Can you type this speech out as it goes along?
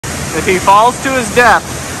If he falls to his death.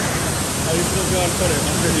 Oh, you still go and put it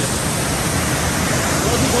under you.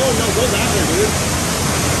 No, go that way, dude.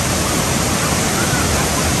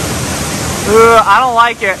 I don't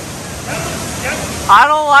like it. I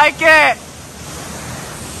don't like it.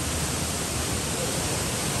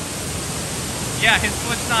 Yeah, his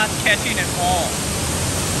foot's not catching at all.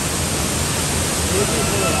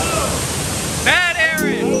 Bad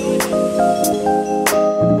Aaron!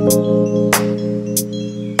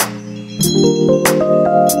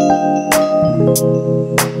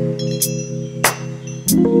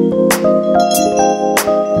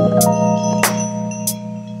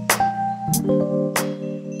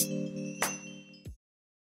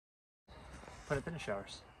 Planet Fitness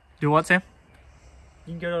showers. Do what, Sam?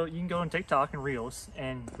 You can go on TikTok and Reels,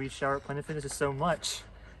 and we shower at Planet Fitness so much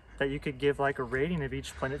that you could give like a rating of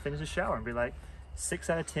each Planet Fitness shower and be like 6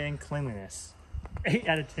 out of 10 cleanliness, 8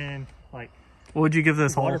 out of 10 like What would you give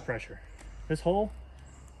this water hole? pressure. This hole,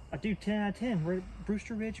 I do 10 out of 10. We're at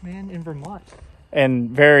Brewster Ridge, man, in Vermont. And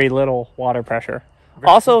very little water pressure.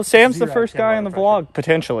 Also, Sam's the first guy on the vlog,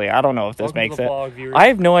 potentially. I don't know if this makes it. I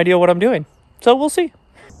have no idea what I'm doing, so we'll see.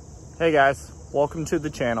 Hey guys, welcome to the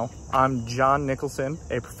channel. I'm John Nicholson,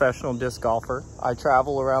 a professional disc golfer. I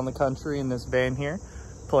travel around the country in this van here,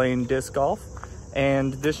 playing disc golf.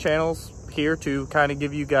 And this channel's here to kind of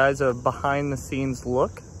give you guys a behind the scenes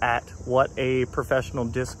look at what a professional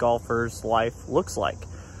disc golfer's life looks like.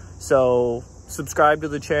 So subscribe to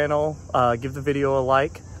the channel, give the video a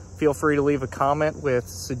like. Feel free to leave a comment with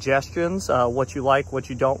suggestions, what you like, what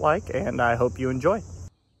you don't like, and I hope you enjoy.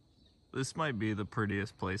 This might be the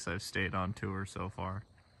prettiest place I've stayed on tour so far.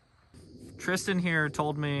 Tristan here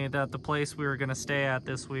told me that the place we were gonna stay at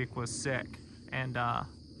this week was sick, and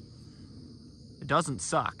it doesn't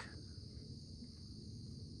suck.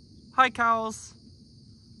 Hi, cows.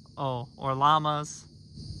 Oh, or llamas.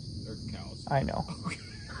 They're cows. I know.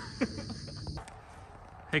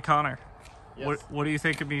 Hey, Connor. Yes. What do you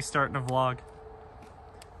think of me starting a vlog?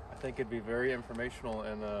 I think it'd be very informational,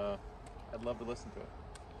 and I'd love to listen to it.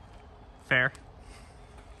 Fair.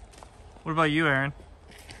 What about you, Aaron?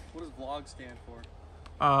 What does vlog stand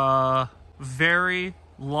for? Very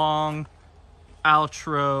long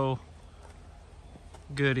outro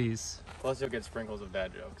goodies. Plus, you'll get sprinkles of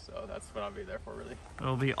dad jokes, so that's what I'll be there for, really.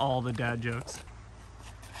 It'll be all the dad jokes.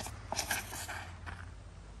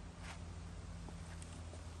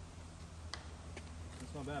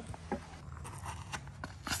 That's not bad.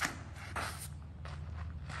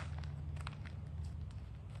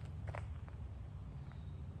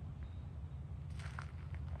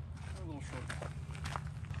 A little short.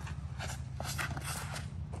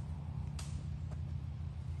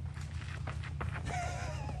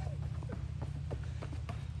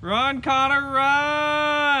 Run, Connor,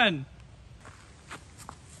 run!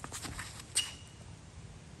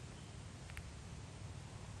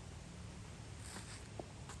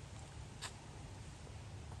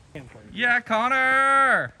 Yeah,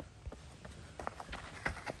 Connor!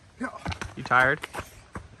 You tired?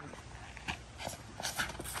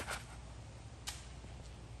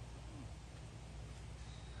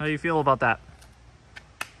 How do you feel about that?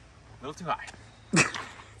 A little too high.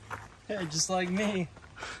 Yeah, just like me.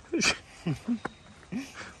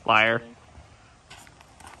 Liar.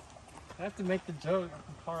 I have to make the joke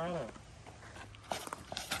from Colorado.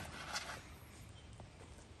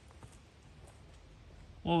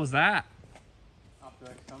 What was that?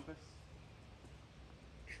 Optic compass.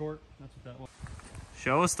 Short, that's what that was.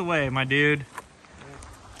 Show us the way, my dude.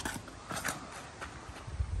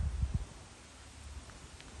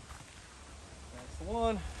 That's the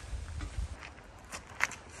one.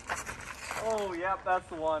 Oh, yep, that's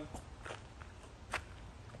the one.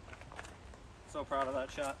 So proud of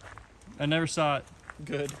that shot. I never saw it.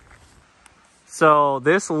 Good. So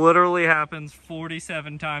this literally happens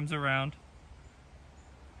 47 times around.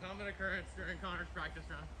 Common occurrence during Connor's practice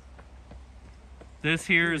round. This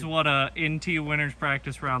here is what a NT winner's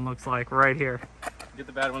practice round looks like right here. Get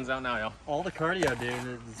the bad ones out now, y'all. All the cardio, dude,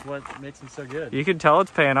 is what makes him so good. You can tell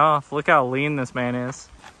it's paying off. Look how lean this man is.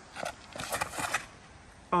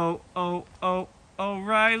 Oh, oh, oh,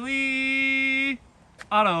 O'Reilly.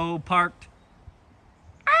 Auto parked.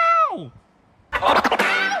 Ow!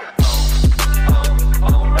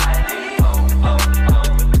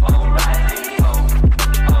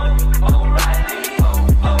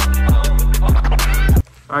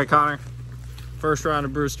 All right, Connor. First round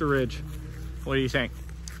of Brewster Ridge. What do you think?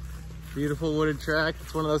 Beautiful wooded track.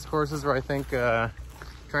 It's one of those courses where I think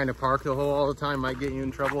trying to park the hole all the time might get you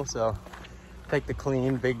in trouble. So take the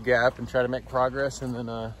clean, big gap and try to make progress and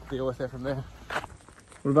then deal with it from there.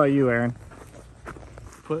 What about you, Aaron?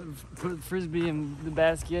 Put frisbee in the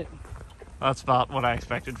basket. That's about what I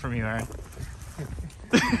expected from you, Aaron.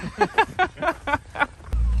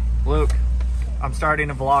 Luke, I'm starting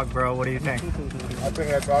a vlog, bro. What do you think? I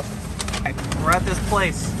think that's awesome. We're at this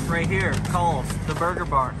place right here called the Burger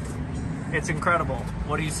Barn. It's incredible.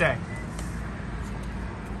 What do you say?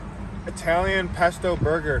 Italian pesto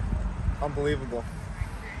burger. Unbelievable.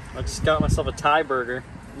 I just got myself a Thai burger.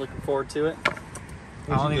 Looking forward to it.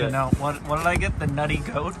 I don't even know. What did I get? The nutty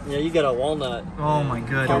goat? Yeah, you got a walnut. Oh my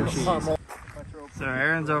goodness. Caramel. So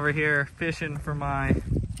Aaron's over here fishing for my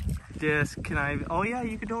disc. Can I? Oh yeah,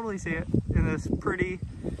 you can totally see it in this pretty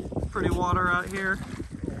water out here.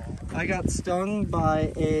 I got stung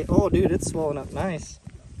by a, oh dude, it's swollen up nice.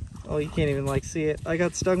 Oh, you can't even like see it. I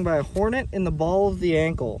got stung by a hornet in the ball of the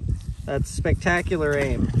ankle. That's spectacular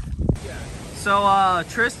aim. So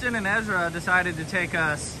Tristan and Ezra decided to take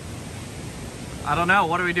us, I don't know,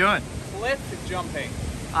 what are we doing? Cliff jumping.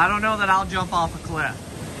 I don't know that I'll jump off a cliff.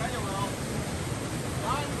 You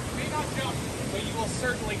may not jump, but you will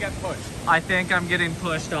certainly get pushed. I think I'm getting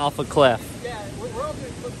pushed off a cliff. Yeah, we're all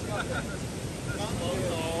doing cliff together.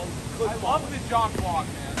 I love the jock walk,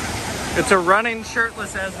 man. It's a running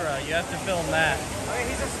shirtless Ezra. You have to film that.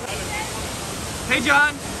 Hey,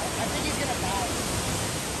 John. I think he's gonna die.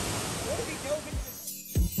 What if he dove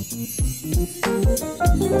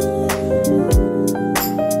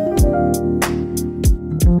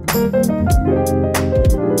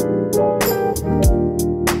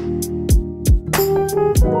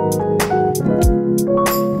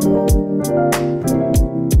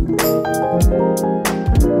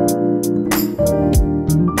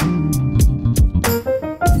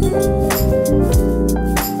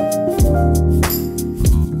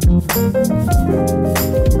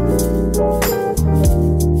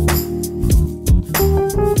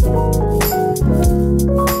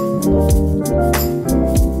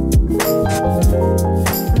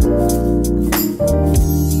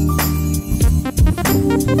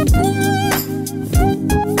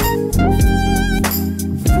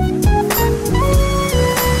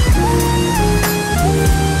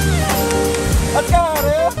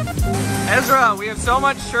Ezra, we have so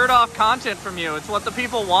much shirt off content from you. It's what the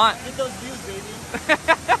people want. Get those views, baby.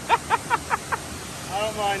 I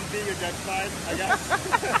don't mind being a dead side, I guess.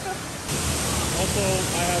 Also,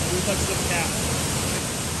 I have reflexes of cat.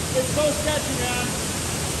 It's so sketchy, man.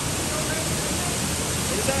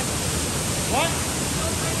 What is that? What?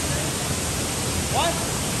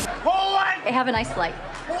 Pull it! Hey, have a nice flight.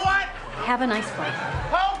 What? Have a nice flight.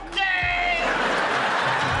 Okay!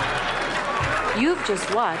 You've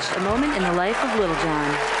just watched a moment in the life of Little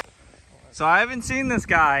John. So I haven't seen this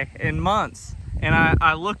guy in months. And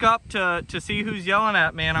I look up to see who's yelling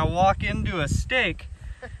at me, and I walk into a steak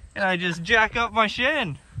and I just jack up my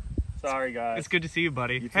shin. Sorry, guys. It's good to see you,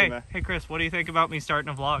 buddy. You too, hey, man. hey, Chris, what do you think about me starting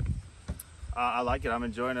a vlog? I like it. I'm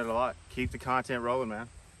enjoying it a lot. Keep the content rolling, man.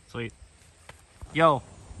 Sweet. Yo,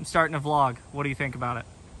 I'm starting a vlog. What do you think about it?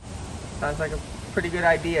 Sounds like a pretty good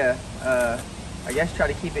idea. I guess try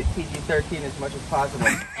to keep it PG-13 as much as possible.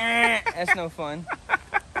 That's no fun.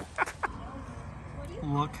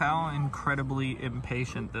 Look how incredibly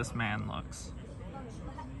impatient this man looks.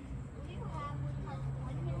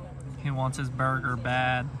 He wants his burger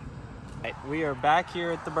bad. Right, we are back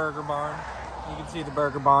here at the Burger Barn. You can see the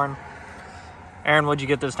Burger Barn. Aaron, what'd you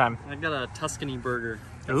get this time? I got a Tuscany burger.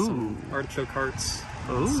 Got Ooh. some artichoke hearts.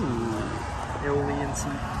 Ooh. Aioli and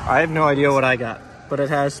some. I have no idea what I got, but it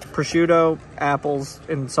has prosciutto, apples,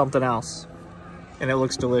 and something else. And it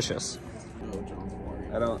looks delicious.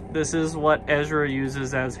 I don't. This is what Ezra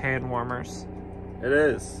uses as hand warmers. It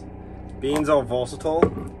is. Beans are versatile.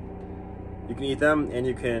 You can eat them and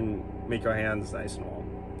you can make your hands nice and warm.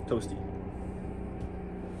 Toasty.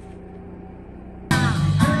 I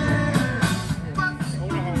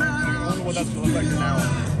wonder what that's gonna look like now.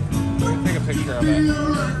 Take a picture of it.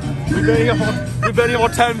 We've been here for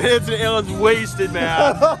 10 minutes and Aaron's wasted,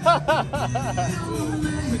 man.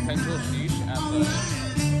 Potential sheesh at the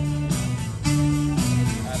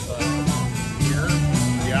here.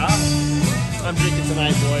 Yeah. I'm drinking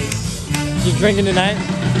tonight, boys. You drinking tonight?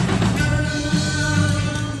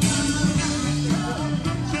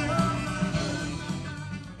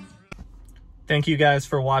 Thank you guys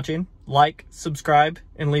for watching. Like, subscribe,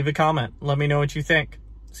 and leave a comment. Let me know what you think.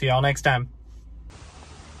 See y'all next time.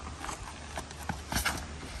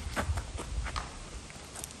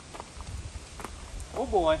 Oh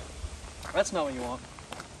boy. That's not what you want.